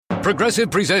Progressive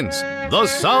presents The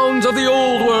Sounds of the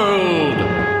Old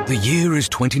World. The year is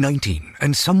 2019,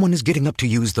 and someone is getting up to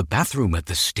use the bathroom at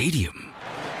the stadium.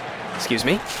 Excuse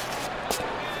me?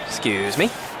 Excuse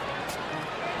me?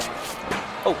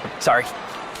 Oh, sorry.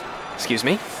 Excuse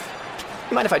me?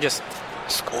 You mind if I just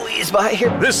squeeze by here?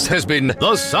 This has been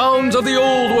The Sounds of the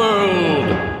Old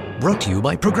World. Brought to you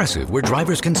by Progressive, where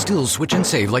drivers can still switch and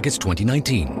save like it's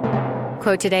 2019.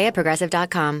 Quote today at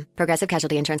Progressive.com. Progressive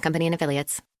Casualty Insurance Company and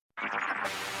Affiliates.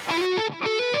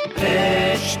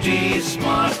 HD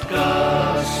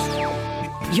Smartcast.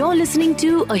 You're listening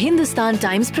to a Hindustan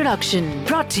Times production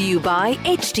brought to you by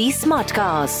HD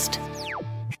Smartcast.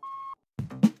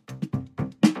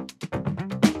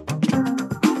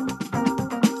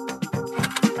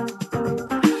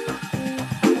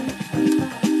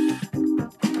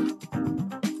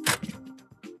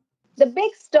 The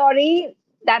big story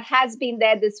that has been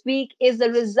there this week is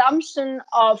the resumption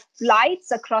of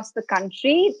flights across the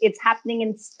country. It's happening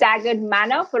in staggered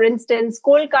manner. For instance,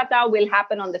 Kolkata will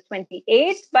happen on the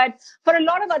 28th, but for a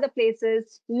lot of other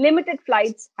places, limited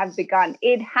flights have begun.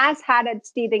 It has had its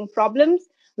teething problems.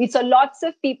 We saw lots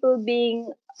of people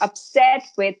being upset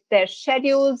with their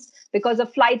schedules because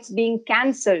of flights being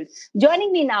cancelled.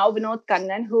 Joining me now, Vinod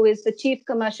Kannan, who is the Chief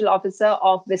Commercial Officer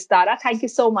of Vistara. Thank you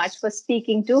so much for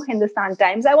speaking to Hindustan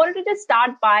Times. I wanted to just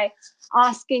start by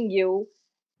asking you,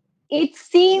 it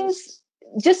seems,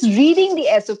 just reading the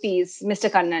SOPs, Mr.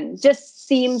 Kannan, just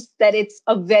seems that it's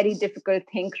a very difficult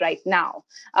thing right now.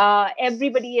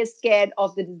 Everybody is scared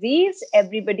of the disease.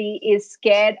 Everybody is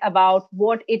scared about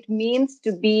what it means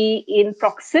to be in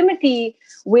proximity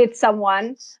with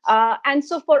someone. And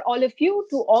so for all of you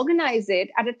to organize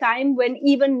it at a time when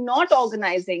even not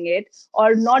organizing it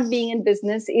or not being in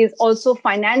business is also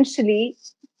financially,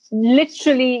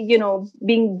 literally,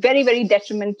 being very, very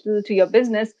detrimental to your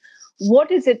business.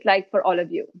 What is it like for all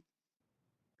of you?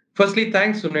 Firstly,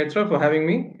 thanks, Sunetra, for having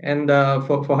me and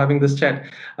for having this chat.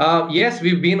 Yes,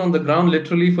 we've been on the ground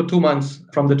literally for 2 months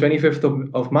from the 25th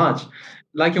of March.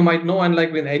 Like you might know, and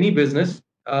like with any business,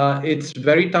 it's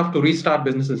very tough to restart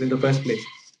businesses in the first place.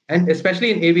 And especially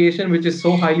in aviation, which is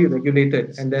so highly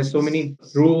regulated and there's so many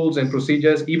rules and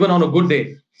procedures, even on a good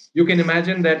day. You can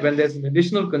imagine that when there's an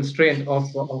additional constraint of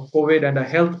COVID and a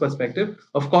health perspective,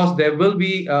 of course, there will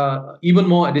be even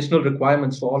more additional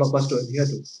requirements for all of us to adhere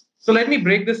to. So let me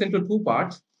break this into two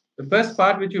parts. The first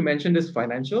part, which you mentioned, is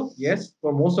financial. Yes,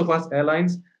 for most of us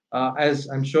airlines, as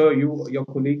I'm sure you, your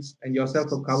colleagues and yourself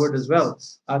have covered as well,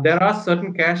 there are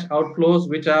certain cash outflows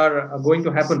which are going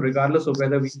to happen regardless of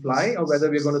whether we fly or whether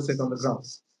we're going to sit on the ground.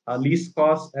 Lease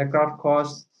costs, aircraft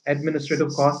costs,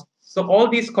 administrative costs. So all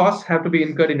these costs have to be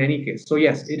incurred in any case. So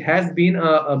yes, it has been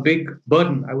a big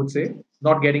burden, I would say,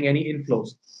 not getting any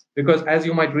inflows. Because as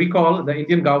you might recall, the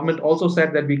Indian government also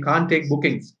said that we can't take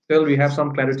bookings till we have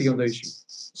some clarity on the issue.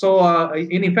 So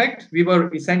in effect, we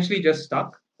were essentially just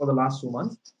stuck for the last 2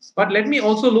 months. But let me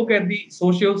also look at the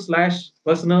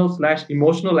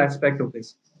social/personal/emotional aspect of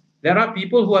this. There are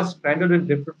people who are stranded in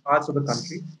different parts of the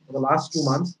country for the last 2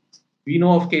 months. We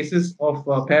know of cases of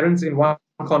parents in one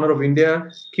corner of India,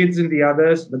 kids in the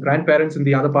others, the grandparents in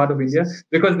the other part of India,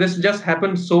 because this just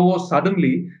happened so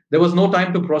suddenly, there was no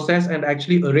time to process and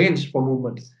actually arrange for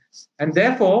movement. And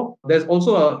therefore, there's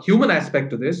also a human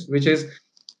aspect to this, which is,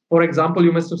 for example,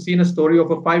 you must have seen a story of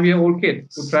a 5-year-old kid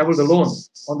who traveled alone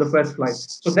on the first flight.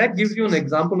 So that gives you an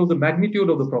example of the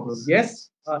magnitude of the problem. Yes,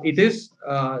 it is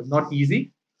not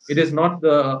easy. It is not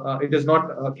a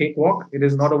cakewalk. It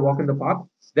is not a walk in the park.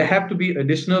 There have to be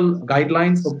additional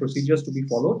guidelines or procedures to be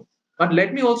followed. But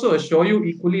let me also assure you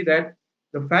equally that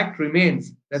the fact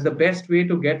remains that the best way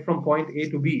to get from point A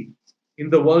to B in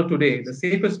the world today, the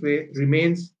safest way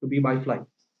remains to be by flight.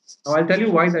 Now, I'll tell you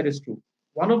why that is true.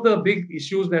 One of the big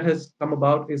issues that has come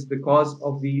about is because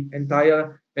of the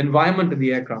entire environment in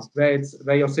the aircraft, where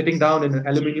you're sitting down in an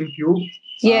aluminium tube.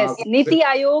 Yes, Niti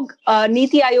Ayog's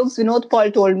Vinod Paul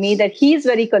told me that he's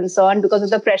very concerned because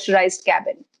of the pressurized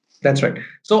cabin. That's right.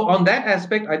 So on that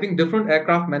aspect, I think different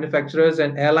aircraft manufacturers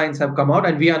and airlines have come out,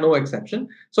 and we are no exception.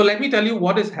 So let me tell you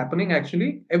what is happening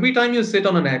actually. Every time you sit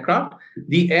on an aircraft,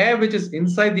 the air which is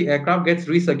inside the aircraft gets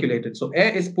recirculated. So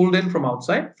air is pulled in from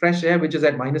outside, fresh air, which is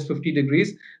at minus 50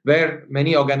 degrees, where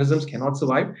many organisms cannot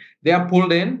survive. They are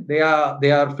pulled in, they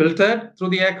are filtered through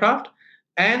the aircraft,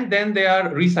 and then they are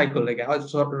recycled again.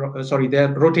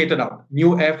 They're rotated out.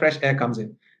 New air, fresh air comes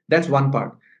in. That's one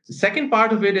part. The second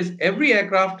part of it is every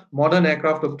aircraft, modern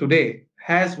aircraft of today,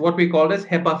 has what we call as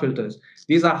HEPA filters.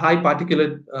 These are high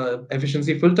particulate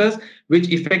efficiency filters, which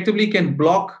effectively can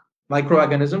block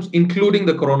microorganisms, including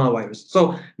the coronavirus.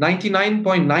 So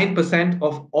 99.9%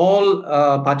 of all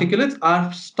particulates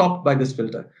are stopped by this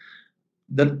filter.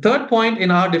 The third point in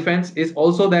our defense is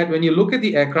also that when you look at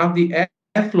the aircraft, the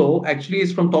airflow actually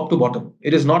is from top to bottom.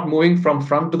 It is not moving from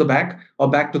front to the back or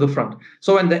back to the front.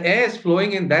 So when the air is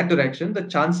flowing in that direction, the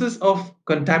chances of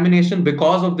contamination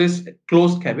because of this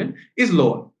closed cabin is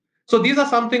lower. So these are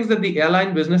some things that the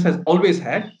airline business has always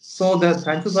had. So the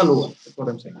chances are lower. That's what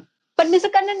I'm saying. But Mr.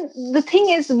 Kannan, the thing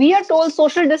is, we are told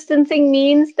social distancing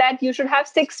means that you should have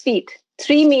 6 feet,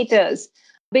 3 meters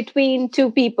between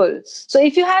two people. So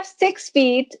if you have 6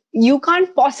 feet, you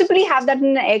can't possibly have that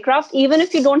in an aircraft, even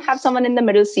if you don't have someone in the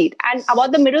middle seat. And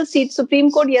about the middle seat,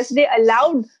 Supreme Court yesterday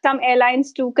allowed some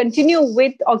airlines to continue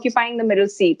with occupying the middle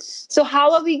seat. So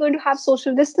how are we going to have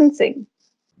social distancing?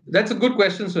 That's a good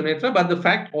question, Sunetra. But the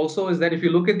fact also is that if you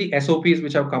look at the SOPs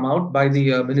which have come out by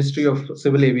the Ministry of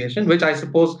Civil Aviation, which I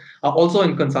suppose are also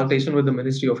in consultation with the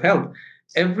Ministry of Health,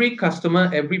 every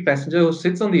customer, every passenger who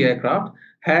sits on the aircraft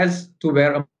has to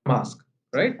wear a mask,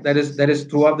 right? That is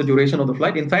throughout the duration of the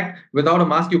flight. In fact, without a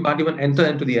mask, you can't even enter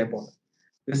into the airport.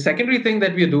 The secondary thing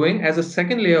that we are doing as a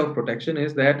second layer of protection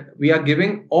is that we are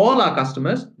giving all our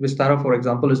customers, Vistara, for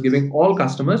example, is giving all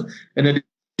customers an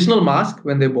additional mask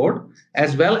when they board,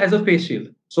 as well as a face shield.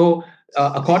 So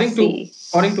according to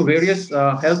various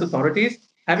health authorities,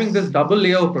 having this double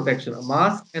layer of protection, a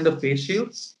mask and a face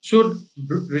shield, should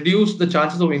reduce the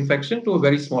chances of infection to a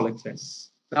very small extent.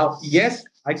 Now, yes,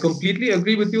 I completely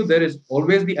agree with you. There is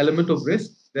always the element of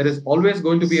risk. There is always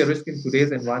going to be a risk in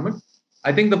today's environment.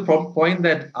 I think the point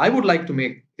that I would like to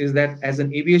make is that as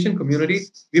an aviation community,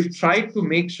 we've tried to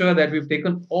make sure that we've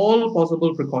taken all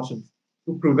possible precautions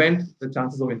to prevent the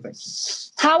chances of infection.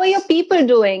 How are your people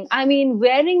doing? I mean,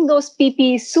 wearing those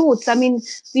PPE suits, I mean,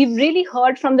 we've really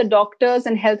heard from the doctors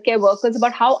and healthcare workers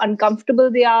about how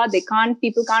uncomfortable they are.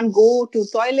 People can't go to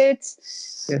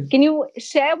toilets. Yes. Can you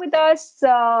share with us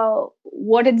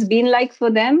what it's been like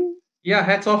for them? Yeah,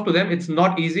 hats off to them. It's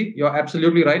not easy. You're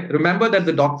absolutely right. Remember that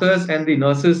the doctors and the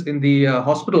nurses in the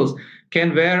hospitals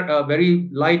can wear very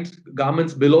light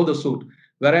garments below the suit,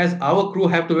 whereas our crew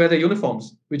have to wear the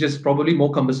uniforms, which is probably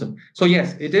more cumbersome. So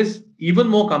yes, it is even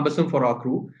more cumbersome for our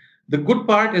crew. The good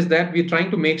part is that we're trying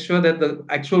to make sure that the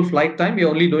actual flight time, we're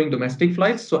only doing domestic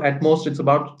flights. So at most, it's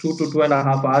about 2 to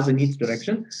 2.5 hours in each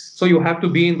direction. So you have to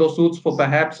be in those suits for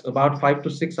perhaps about 5 to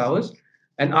 6 hours.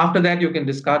 And after that, you can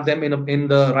discard them in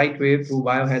the right way through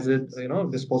biohazard,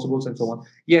 disposables and so on.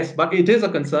 Yes, but it is a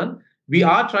concern. We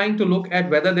are trying to look at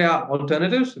whether there are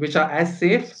alternatives which are as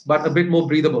safe but a bit more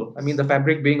breathable. I mean, the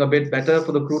fabric being a bit better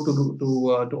for the crew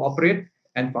to operate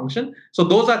and function. So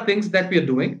those are things that we are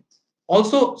doing.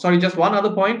 Also, just one other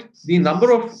point, the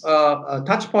number of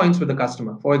touch points with the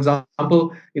customer. For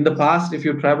example, in the past, if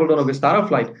you traveled on a Vistara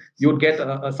flight, you would get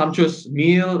a sumptuous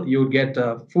meal, you would get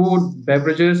food,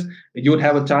 beverages, you would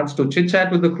have a chance to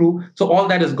chit-chat with the crew. So all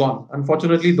that is gone.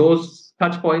 Unfortunately, those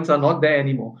touch points are not there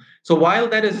anymore. So while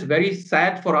that is very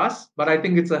sad for us, but I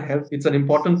think it's an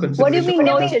important consideration. What do you mean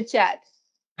no chit-chat?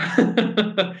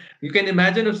 You can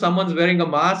imagine if someone's wearing a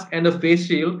mask and a face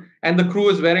shield and the crew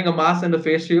is wearing a mask and a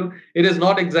face shield, it is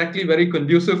not exactly very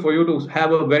conducive for you to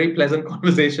have a very pleasant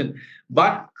conversation.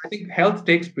 But I think health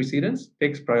takes precedence,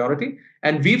 takes priority.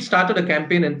 And we've started a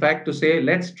campaign, in fact, to say,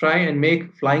 let's try and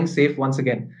make flying safe once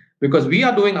again, because we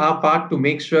are doing our part to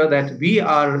make sure that we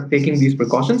are taking these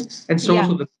precautions, and so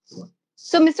also the customer.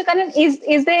 So, Mr. Kannan,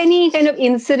 is there any kind of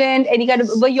incident,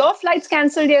 were your flights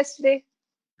cancelled yesterday?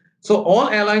 So all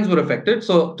airlines were affected.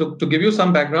 So to give you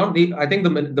some background, I think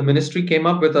the ministry came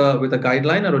up with a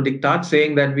guideline or a diktat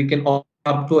saying that we can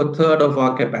up to a third of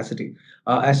our capacity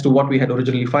as to what we had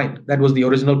originally planned. That was the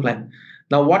original plan.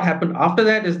 Now, what happened after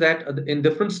that is that in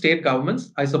different state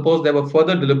governments, I suppose there were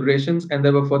further deliberations and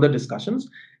there were further discussions.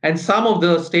 And some of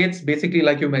the states, basically,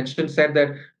 like you mentioned, said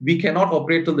that we cannot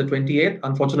operate till the 28th.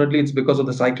 Unfortunately, it's because of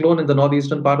the cyclone in the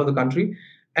northeastern part of the country.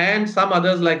 And some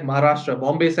others like Maharashtra,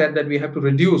 Bombay said that we have to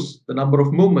reduce the number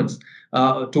of movements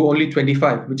to only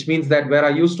 25, which means that where I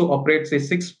used to operate, say,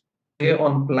 6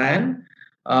 on plan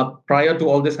prior to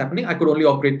all this happening, I could only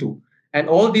operate 2. And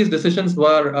all these decisions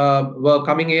were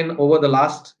coming in over the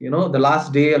last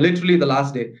day, literally the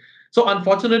last day. So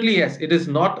unfortunately, yes, it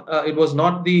was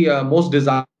not the most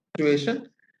desired situation.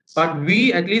 But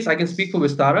we, at least I can speak for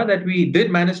Vistara, that we did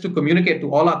manage to communicate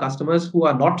to all our customers who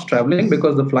are not traveling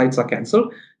because the flights are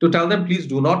cancelled, to tell them, please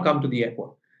do not come to the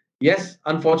airport. Yes,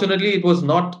 unfortunately, it was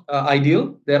not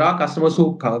ideal. There are customers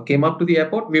who came up to the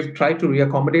airport. We've tried to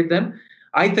reaccommodate them.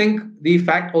 I think the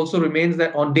fact also remains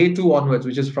that on day 2 onwards,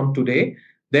 which is from today,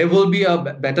 there will be a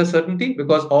better certainty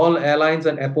because all airlines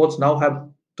and airports now have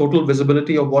total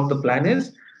visibility of what the plan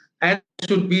is. and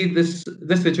this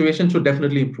situation should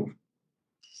definitely improve.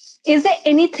 Is there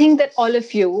anything that all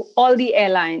the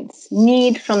airlines,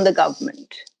 need from the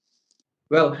government?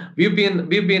 Well, we've been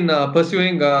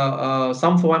pursuing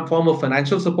some form of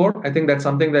financial support. I think that's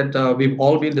something that we've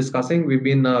all been discussing. We've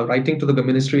been writing to the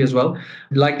ministry as well.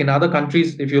 Like in other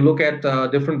countries, if you look at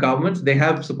different governments, they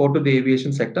have supported the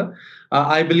aviation sector.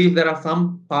 I believe there are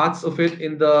some parts of it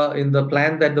in the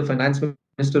plan that the finance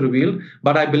minister revealed,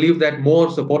 but I believe that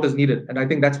more support is needed. And I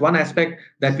think that's one aspect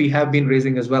that we have been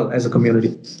raising as well as a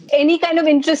community. Any kind of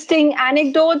interesting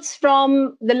anecdotes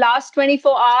from the last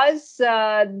 24 hours,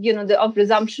 of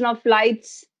resumption of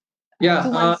flights 2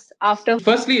 months after?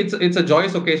 Firstly, it's a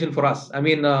joyous occasion for us. I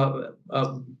mean,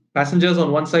 passengers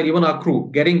on one side, even our crew,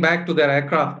 getting back to their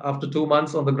aircraft after 2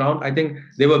 months on the ground, I think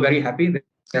they were very happy.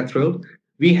 They're thrilled.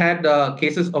 We had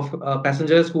cases of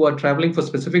passengers who are traveling for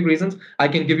specific reasons. I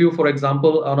can give you, for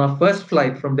example, on our first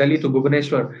flight from Delhi to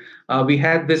Bhubaneswar, we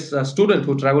had this student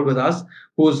who traveled with us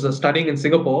who's studying in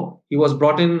Singapore. He was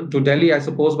brought in to Delhi, I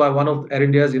suppose, by one of Air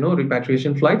India's,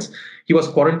 repatriation flights. He was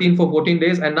quarantined for 14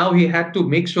 days, and now he had to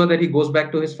make sure that he goes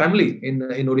back to his family in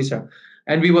Odisha.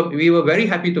 And we were very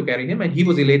happy to carry him, and he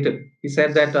was elated. He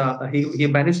said that he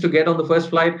managed to get on the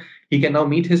first flight. He can now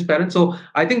meet his parents. So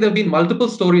I think there have been multiple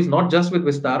stories, not just with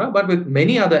Vistara, but with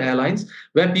many other airlines,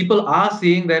 where people are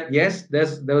seeing that, yes,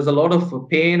 there was a lot of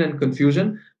pain and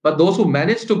confusion, but those who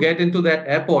managed to get into that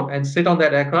airport and sit on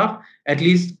that aircraft, at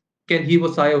least can heave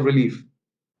a sigh of relief.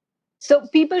 So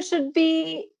people should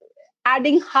be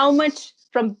adding how much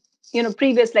from,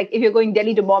 previous, like if you're going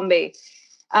Delhi to Bombay,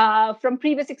 from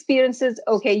previous experiences,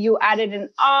 okay, you added an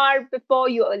hour before,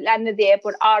 you landed the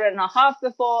airport, hour and a half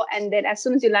before, and then as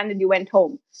soon as you landed, you went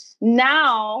home.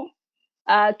 Now,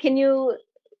 can you,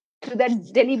 to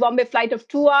that Delhi-Bombay flight of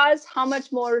 2 hours, how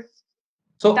much more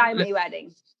time are you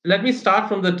adding? Let me start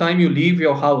from the time you leave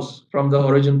your house from the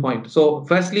origin point. So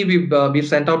firstly, we've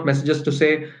sent out messages to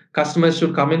say customers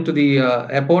should come into the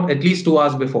airport at least 2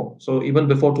 hours before. So even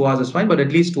before 2 hours is fine, but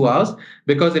at least 2 hours,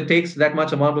 because it takes that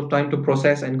much amount of time to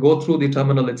process and go through the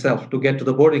terminal itself to get to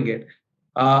the boarding gate.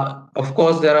 Of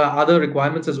course, there are other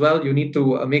requirements as well. You need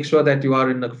to make sure that you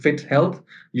are in a fit health.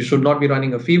 You should not be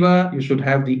running a fever. You should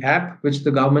have the app, which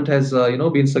the government has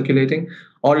been circulating,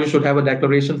 or you should have a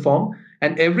declaration form.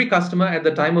 And every customer at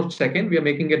the time of check-in, we are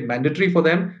making it mandatory for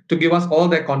them to give us all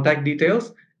their contact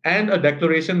details and a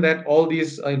declaration that all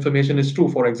these information is true,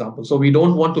 for example. So we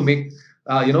don't want to make,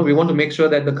 we want to make sure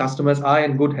that the customers are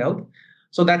in good health.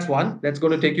 So that's one. That's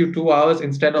going to take you 2 hours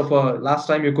instead of last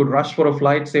time you could rush for a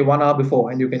flight, say 1 hour before,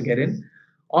 and you can get in.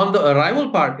 On the arrival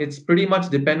part, it's pretty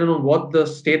much dependent on what the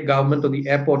state government or the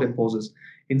airport imposes.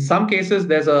 In some cases,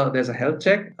 there's a health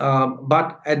check,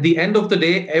 but at the end of the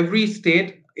day, every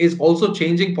state is also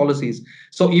changing policies.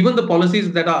 So even the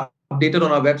policies that are updated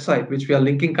on our website, which we are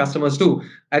linking customers to,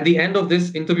 at the end of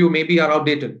this interview maybe are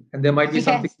outdated, and there might be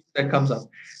something that comes up.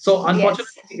 So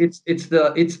unfortunately, it's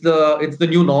the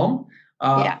new norm.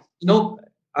 I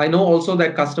know also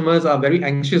that customers are very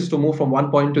anxious to move from one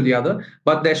point to the other,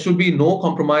 but there should be no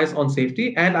compromise on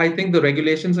safety. And I think the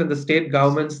regulations and the state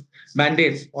government's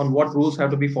mandates on what rules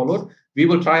have to be followed, we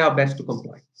will try our best to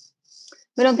comply.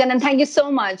 Vinod, Kannan, thank you so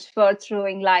much for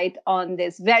throwing light on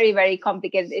this very, very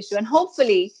complicated issue. And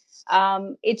hopefully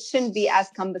it shouldn't be as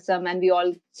cumbersome and we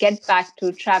all get back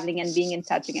to traveling and being in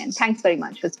touch again. Thanks very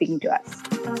much for speaking to us.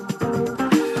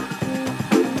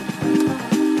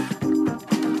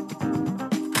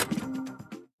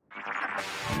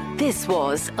 This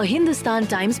was a Hindustan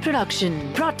Times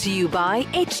production brought to you by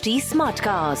HT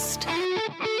Smartcast.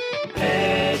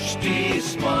 HT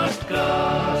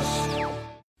Smartcast.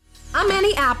 I'm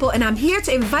Annie Apple, and I'm here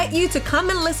to invite you to come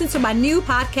and listen to my new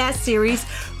podcast series,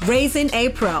 Raising a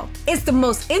Pro. It's the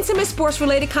most intimate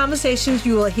sports-related conversations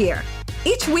you will hear.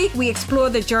 Each week, we explore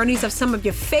the journeys of some of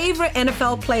your favorite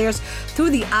NFL players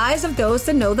through the eyes of those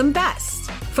that know them best.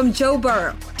 From Joe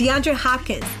Burrow, DeAndre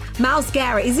Hopkins, Myles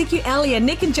Garrett, Ezekiel Elliott,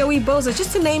 Nick and Joey Bosa,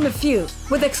 just to name a few.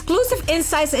 With exclusive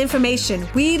insights and information,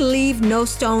 we leave no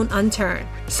stone unturned.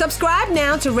 Subscribe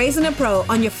now to Raising a Pro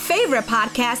on your favorite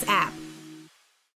podcast app.